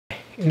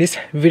In this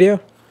video,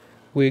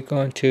 we're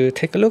going to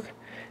take a look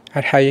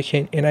at how you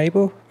can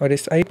enable or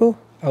disable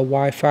a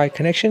Wi-Fi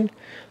connection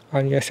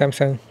on your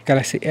Samsung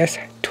Galaxy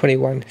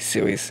S21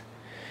 series.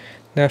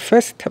 Now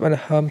first, tap on the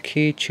home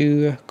key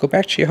to go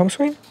back to your home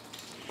screen.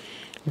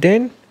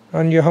 Then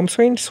on your home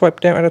screen, swipe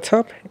down at the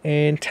top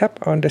and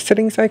tap on the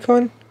settings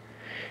icon.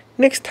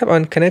 Next, tap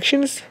on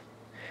connections.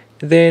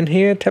 Then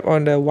here, tap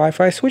on the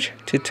Wi-Fi switch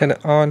to turn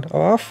it on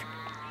or off.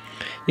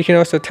 You can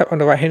also tap on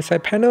the right hand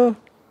side panel,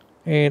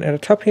 and at the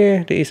top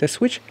here there is a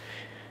switch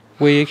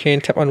where you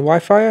can tap on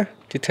Wi-Fi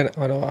to turn it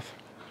on or off.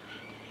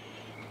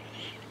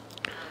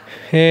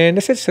 And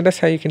that's it. So that's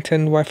how you can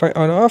turn Wi-Fi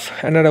on or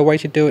off. Another way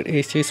to do it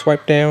is to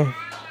swipe down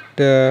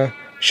the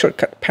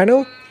shortcut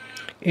panel.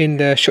 In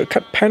the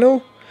shortcut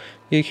panel,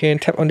 you can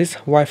tap on this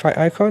Wi-Fi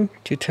icon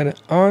to turn it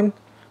on,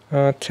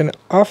 turn it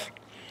off.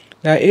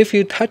 Now if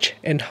you touch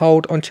and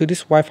hold onto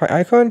this Wi-Fi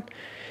icon,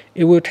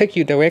 it will take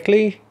you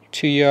directly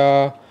to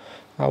your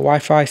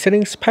Wi-Fi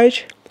settings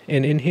page,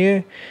 and in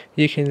here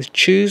you can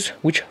choose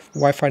which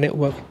Wi-Fi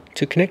network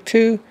to connect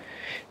to,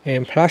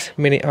 and plus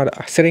many other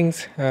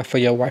settings for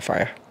your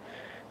Wi-Fi.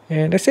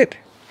 And that's it.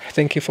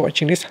 Thank you for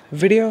watching this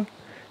video.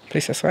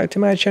 Please subscribe to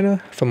my channel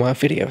for more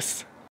videos.